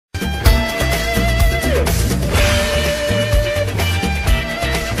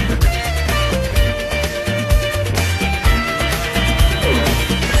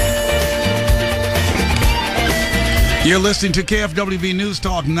You're listening to KFWV News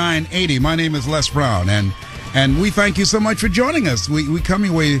Talk 980. My name is Les Brown, and we thank you so much for joining us. We come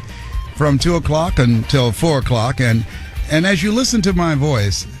your way from 2 o'clock until 4 o'clock, and as you listen to my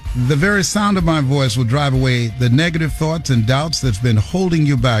voice, the very sound of my voice will drive away the negative thoughts and doubts that's been holding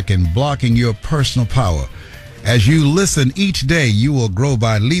you back and blocking your personal power. As you listen each day, you will grow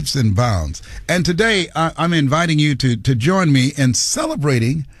by leaps and bounds. And today, I'm inviting you to join me in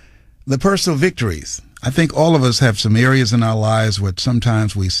celebrating the personal victories. I think all of us have some areas in our lives where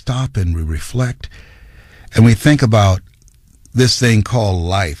sometimes we stop and we reflect and we think about this thing called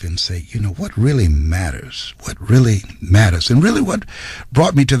life and say, you know, what really matters? What really matters? And really what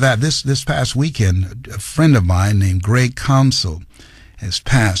brought me to that, this past weekend, a friend of mine named Greg Council has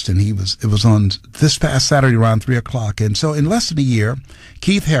passed, and it was on this past Saturday around 3 o'clock. And so in less than a year,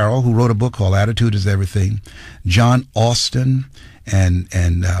 Keith Harrell, who wrote a book called Attitude is Everything, John Austin, and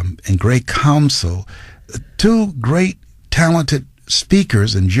Greg Council, two great talented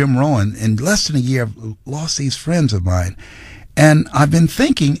speakers, and Jim Rohn, in less than a year, I've lost these friends of mine. And I've been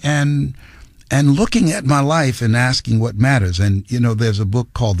thinking and looking at my life and asking what matters. And, you know, there's a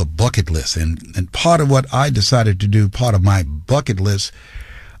book called The Bucket List. And part of what I decided to do, part of my bucket list,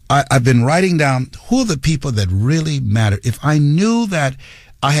 I've been writing down who are the people that really matter. If I knew that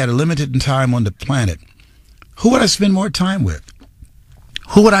I had a limited time on the planet, who would I spend more time with?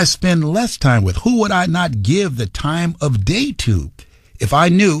 Who would I spend less time with? Who would I not give the time of day to if I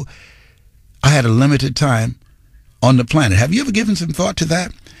knew I had a limited time on the planet? Have you ever given some thought to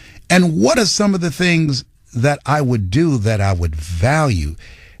that? And what are some of the things that I would do that I would value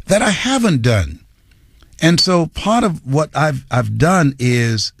that I haven't done? And so part of what I've done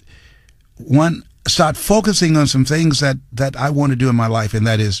is, one, start focusing on some things that I want to do in my life, and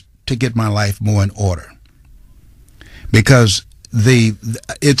that is to get my life more in order. Because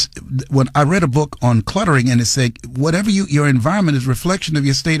when I read a book on cluttering, and it said whatever your environment is a reflection of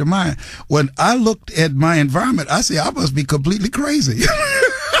your state of mind. When I looked at my environment, I said I must be completely crazy.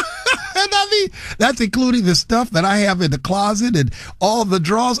 And I mean, that's including the stuff that I have in the closet and all the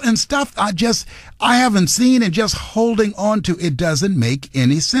drawers and stuff I haven't seen and just holding on to. It doesn't make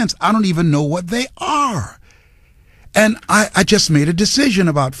any sense. I don't even know what they are. And I just made a decision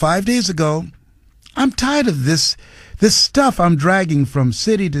about 5 days ago. I'm tired of this stuff I'm dragging from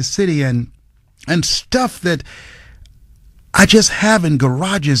city to city and stuff that I just have in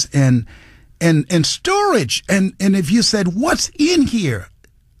garages and storage. And if you said, what's in here?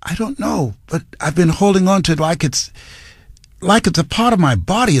 I don't know, but I've been holding on to it like it's a part of my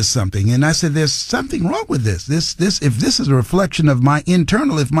body or something. And I said, there's something wrong with this. If this is a reflection of my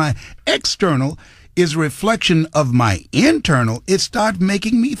internal, if my external is a reflection of my internal, it started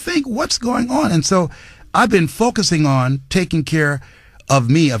making me think, what's going on? And so I've been focusing on taking care of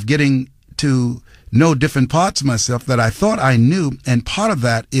me, of getting to know different parts of myself that I thought I knew. And part of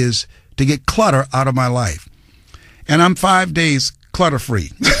that is to get clutter out of my life. And I'm 5 days clutter-free.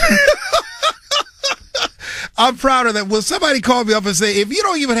 I'm proud of that. Will somebody call me up and say, if you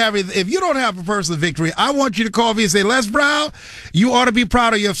don't have a personal victory, I want you to call me and say, Les Brown, you ought to be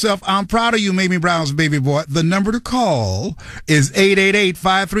proud of yourself. I'm proud of you, Mamie Brown's baby boy. The number to call is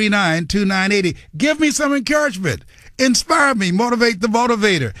 888-539-2980. Give me some encouragement. Inspire me. Motivate the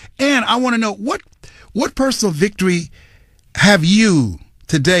motivator. And I want to know, what personal victory have you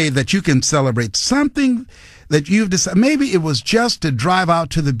today that you can celebrate? Something that you've decided. Maybe it was just to drive out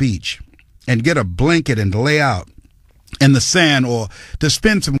to the beach and get a blanket and lay out in the sand, or to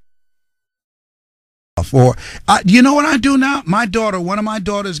spend some or you know what I do now? One of my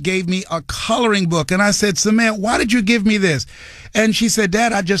daughters gave me a coloring book, and I said, Samantha, why did you give me this? And she said,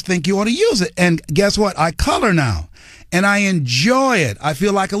 Dad, I just think you ought to use it. And guess what? I color now, and I enjoy it. I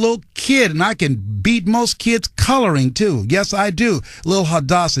feel like a little kid, and I can beat most kids coloring too. Yes, I do. Little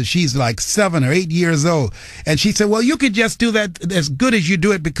Hadassah, she's like 7 or 8 years old. And she said, well, you could just do that as good as you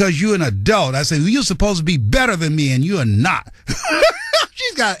do it because you're an adult. I said, well, you're supposed to be better than me, and you're not.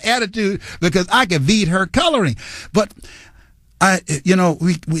 She's got attitude because I can beat her coloring. But I'm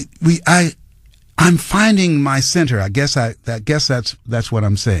finding my center. I guess that's what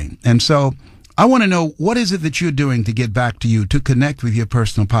I'm saying. And so I want to know, what is it that you're doing to get back to you, to connect with your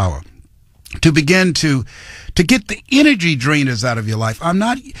personal power, to begin to get the energy drainers out of your life? I'm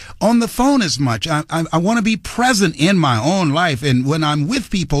not on the phone as much. I want to be present in my own life. And when I'm with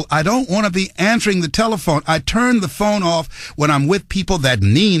people, I don't want to be answering the telephone. I turn the phone off when I'm with people that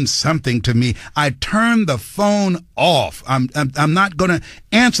mean something to me. I turn the phone off. I'm not going to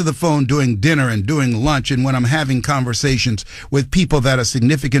answer the phone during dinner and during lunch and when I'm having conversations with people that are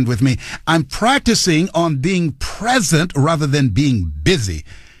significant with me. I'm practicing on being present rather than being busy.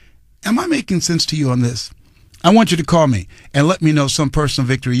 Am I making sense to you on this? I want you to call me and let me know some personal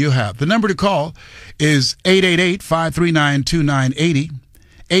victory you have. The number to call is 888-539-2980.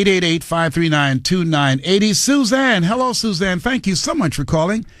 888-539-2980. Suzanne. Hello, Suzanne. Thank you so much for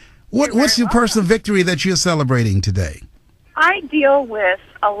calling. What's your personal victory that you're celebrating today? I deal with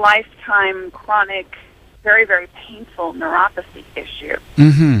a lifetime chronic, very, very painful neuropathy issue.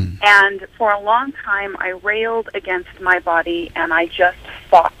 Mm-hmm. And for a long time, I railed against my body, and I just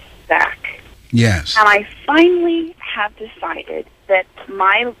fought back. Yes. And I finally have decided that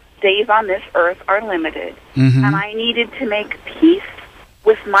my days on this earth are limited, mm-hmm. and I needed to make peace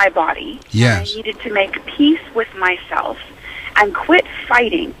with my body. Yes. And I needed to make peace with myself and quit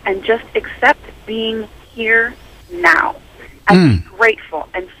fighting and just accept being here now and be grateful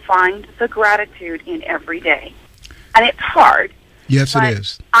and find the gratitude in every day. And it's hard. Yes, it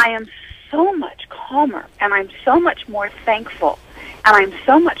is. I am so much calmer, and I'm so much more thankful, and I'm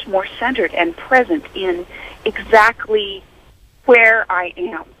so much more centered and present in exactly where I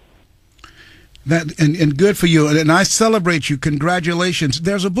am. That and good for you, and I celebrate you. Congratulations.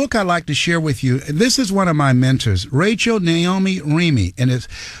 There's a book I'd like to share with you. This is one of my mentors, Rachel Naomi Remy, and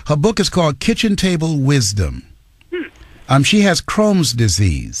her book is called Kitchen Table Wisdom. She has Crohn's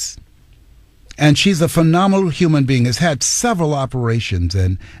disease, and she's a phenomenal human being, has had several operations,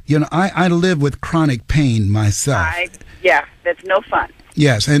 and I live with chronic pain myself. Yeah, that's no fun.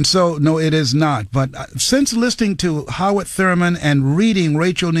 Yes, and so, no, it is not. But since listening to Howard Thurman and reading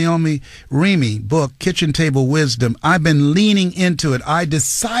Rachel Naomi Remy book, Kitchen Table Wisdom, I've been leaning into it. I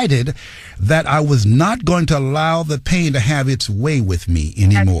decided that I was not going to allow the pain to have its way with me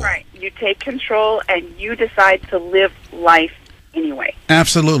anymore. That's right. You take control and you decide to live life anyway.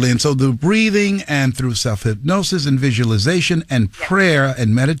 Absolutely. And so through breathing and through self-hypnosis and visualization and prayer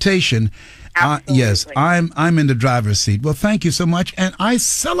and meditation, yes, I'm in the driver's seat. Well, thank you so much, and I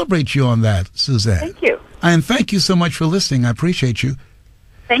celebrate you on that, Suzanne. Thank you. And thank you so much for listening. I appreciate you.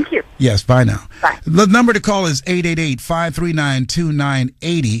 Thank you. Yes, bye now. Bye. The number to call is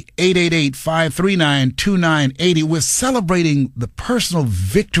 888-539-2980, 888-539-2980. We're celebrating the personal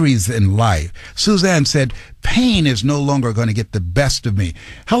victories in life. Suzanne said, pain is no longer going to get the best of me.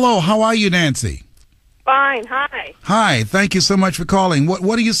 Hello, how are you, Nancy? Fine, hi. Hi, thank you so much for calling.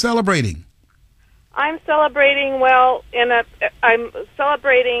 What are you celebrating? I'm celebrating, I'm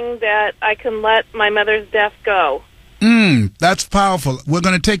celebrating that I can let my mother's death go. That's powerful. We're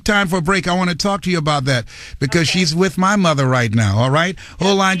going to take time for a break. I want to talk to you about that because she's with my mother right now, all right?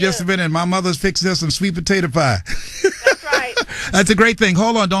 Hold on just a minute. My mother's fixing us some sweet potato pie. That's right. That's a great thing.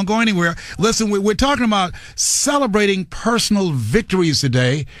 Hold on. Don't go anywhere. Listen, we're talking about celebrating personal victories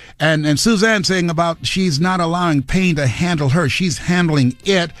today. And Suzanne saying about she's not allowing pain to handle her. She's handling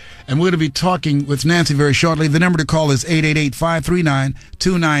it. And we're going to be talking with Nancy very shortly. The number to call is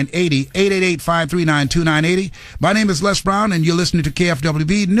 888-539-2980, 888-539-2980. My name is Les Brown, and you're listening to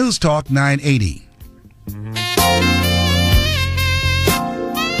KFWB News Talk 980.